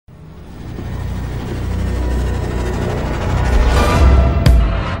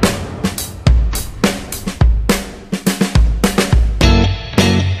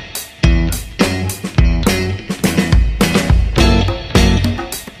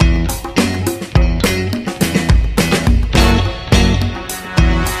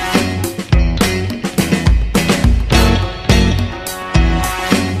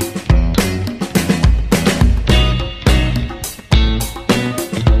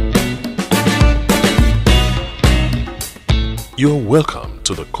You're welcome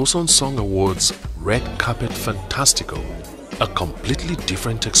to the COSON Song Awards Red Carpet Fantastico, a completely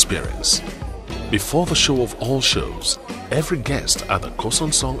different experience. Before the show of all shows, every guest at the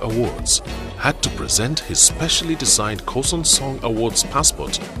COSON Song Awards had to present his specially designed COSON Song Awards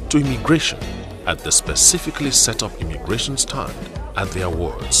passport to immigration at the specifically set up immigration stand at the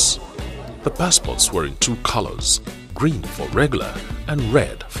awards. The passports were in two colors, green for regular and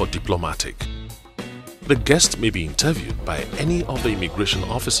red for diplomatic. The guest may be interviewed by any of the immigration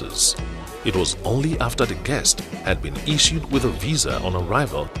officers. It was only after the guest had been issued with a visa on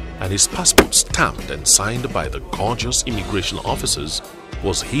arrival and his passport stamped and signed by the gorgeous immigration officers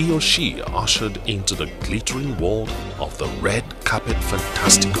was he or she ushered into the glittering world of the Red Carpet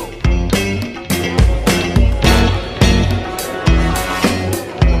Fantastico.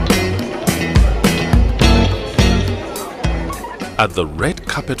 At the Red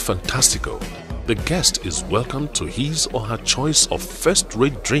Carpet Fantastico, the guest is welcomed to his or her choice of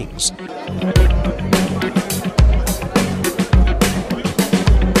first-rate drinks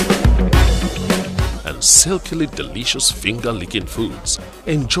and silkily delicious finger-licking foods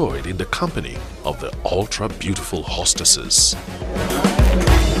enjoyed in the company of the ultra-beautiful hostesses.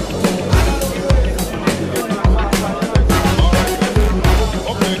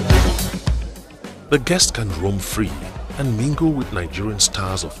 The guest can roam free and mingle with Nigerian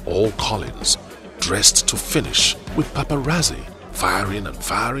stars of all callings, dressed to finish with paparazzi, firing and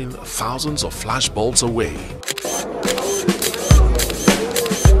firing thousands of flashbulbs away.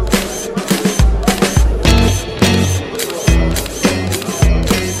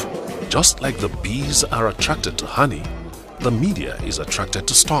 Just like the bees are attracted to honey, the media is attracted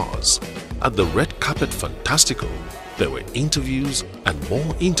to stars. At the Red Carpet Fantastico, there were interviews and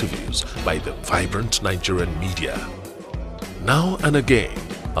more interviews by the vibrant Nigerian media. Now and again,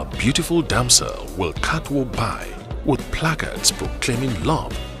 a beautiful damsel will catwalk by with placards proclaiming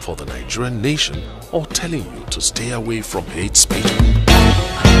love for the Nigerian nation or telling you to stay away from hate speech.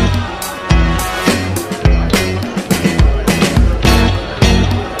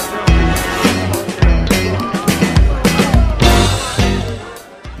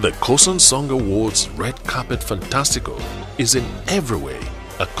 The COSON Song Awards Red Carpet Fantastico is in every way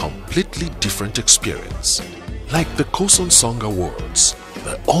a completely different experience. Like the COSON Song Awards,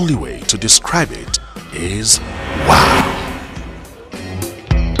 the only way to describe it is wow!